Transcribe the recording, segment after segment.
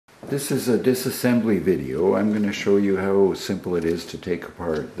This is a disassembly video. I'm going to show you how simple it is to take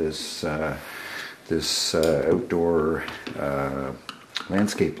apart this outdoor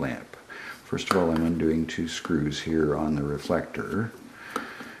landscape lamp. First of all, I'm undoing two screws here on the reflector.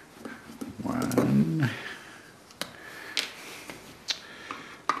 One.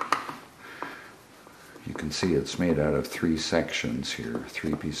 You can see it's made out of three sections here,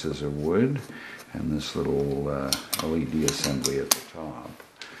 three pieces of wood and this little LED assembly at the top.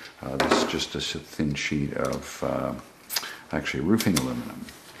 This is just a thin sheet of actually roofing aluminum.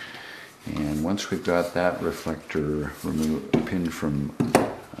 And once we've got that reflector unpinned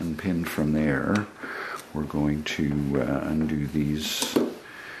from there, we're going to undo these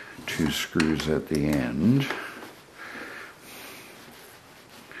two screws at the end.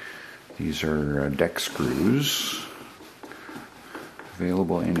 These are deck screws,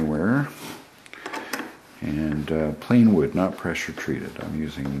 available anywhere, and plain wood, not pressure treated. I'm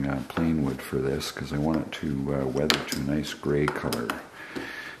using plain wood for this because I want it to weather to a nice gray color,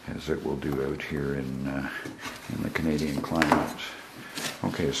 as it will do out here in the Canadian climate.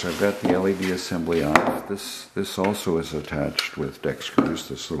 Okay, so I've got the LED assembly off. This also is attached with deck screws,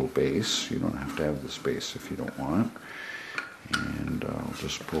 this little base. You don't have to have this base if you don't want. And I'll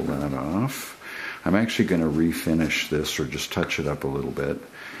just pull that off. I'm actually going to refinish this or just touch it up a little bit.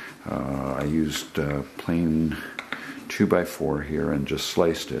 I used plain 2x4 here and just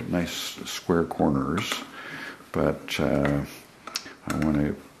sliced it, nice square corners, but I want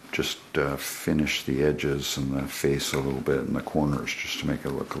to just finish the edges and the face a little bit and the corners just to make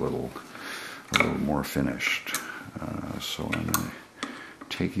it look a little more finished. So I'm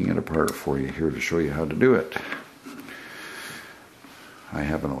taking it apart for you here to show you how to do it. I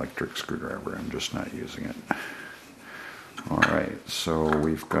have an electric screwdriver, I'm just not using it. Alright, so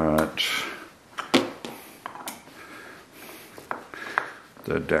we've got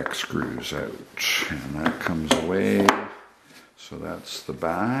the deck screws out, and that comes away. So that's the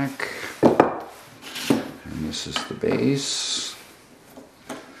back, and this is the base.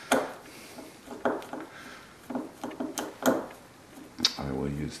 I will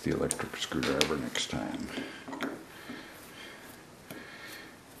use the electric screwdriver next time.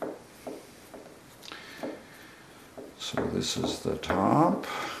 So this is the top.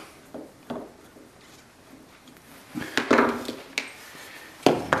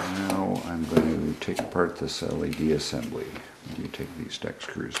 Now I'm going to take apart this LED assembly. You take these deck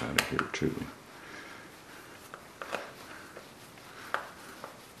screws out of here too.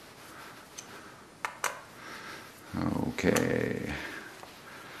 Okay.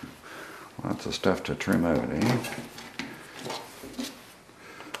 Lots of stuff to trim out, eh?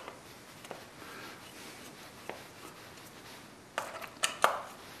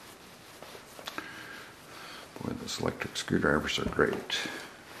 Boy, those electric screwdrivers are great.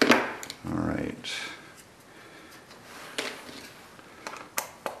 All right.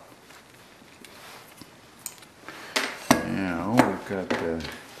 Now we've got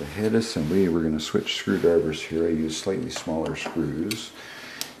the head assembly. We're going to switch screwdrivers here. I use slightly smaller screws,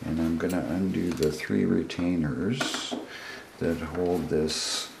 and I'm going to undo the three retainers that hold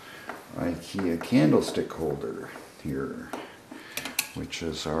this IKEA candlestick holder here, which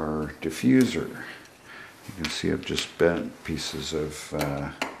is our diffuser. You can see I've just bent pieces of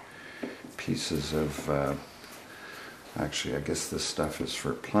actually I guess this stuff is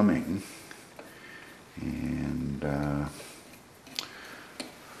for plumbing, and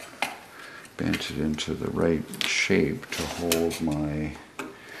bent it into the right shape to hold my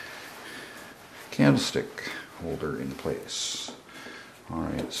candlestick holder in place.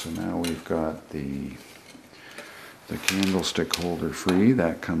 Alright, so now we've got the candlestick holder free.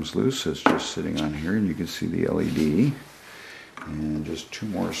 That comes loose. It's just sitting on here, and you can see the LED. And just two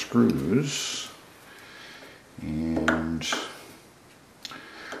more screws, and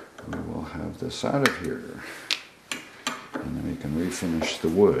we will have this out of here. And then we can refinish the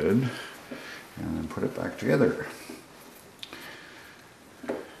wood and then put it back together.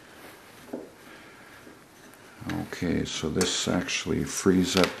 Okay, so this actually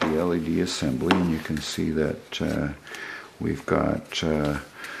frees up the LED assembly, and you can see that we've got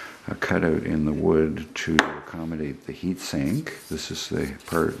a cutout in the wood to accommodate the heat sink. This is the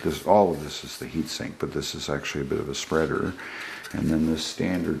part, all of this is the heat sink, but this is actually a bit of a spreader. And then this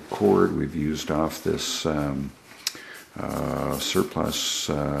standard cord we've used off this surplus,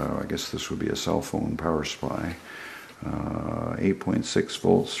 I guess this would be a cell phone power supply. 8.6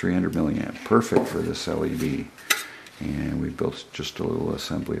 volts, 300 milliamp, perfect for this LED. And we built just a little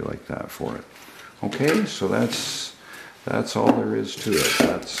assembly like that for it. Okay, so that's all there is to it.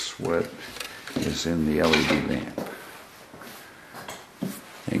 That's what is in the LED lamp.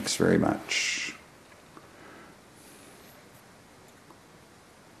 Thanks very much.